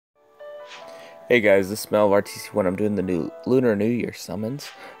Hey guys, this is Mel of RTC1. I'm doing the new Lunar New Year summons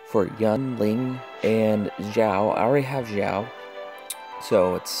for Yun, Ling, and Xiao. I already have Xiao,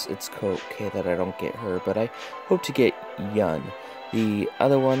 so it's okay that I don't get her, but I hope to get Yun. The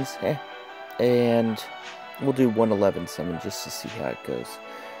other ones, and we'll do 111 summon just to see how it goes.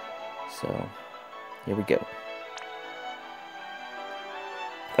 So, here we go.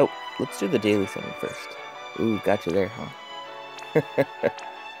 Oh, let's do the daily summon first. Ooh, got you there, huh?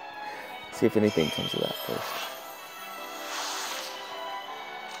 See if anything comes of that first.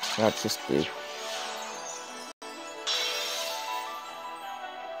 No, it's just blue.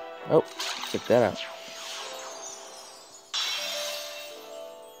 Oh, check that out.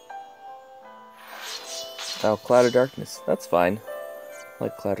 Oh, Cloud of Darkness. That's fine. I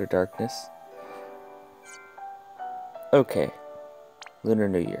like Cloud of Darkness. Okay. Lunar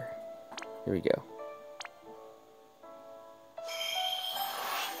New Year. Here we go.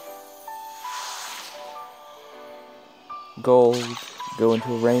 Gold. Go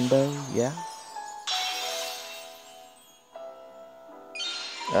into a rainbow. Yeah.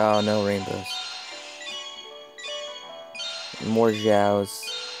 Oh, no rainbows. More Xiaos.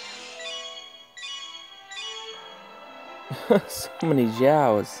 So many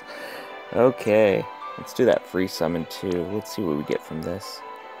Xiaos. Okay. Let's do that free summon too. Let's see what we get from this.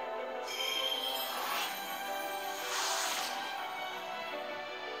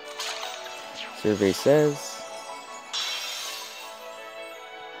 Survey says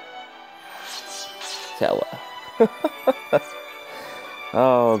Tella.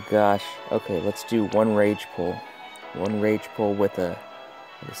 Oh gosh. Okay, let's do one rage pull. One rage pull with a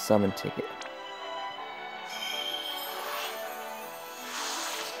summon ticket.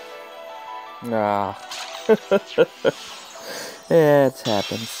 Ah. Yeah, it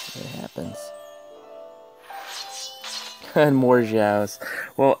happens. It happens. And more Xiaos.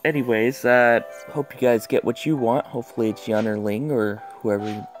 Well, anyways, hope you guys get what you want. Hopefully it's Yun or Ling or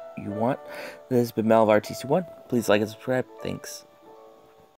whoever you want. This has been Mel of RTC1. Please like and subscribe. Thanks.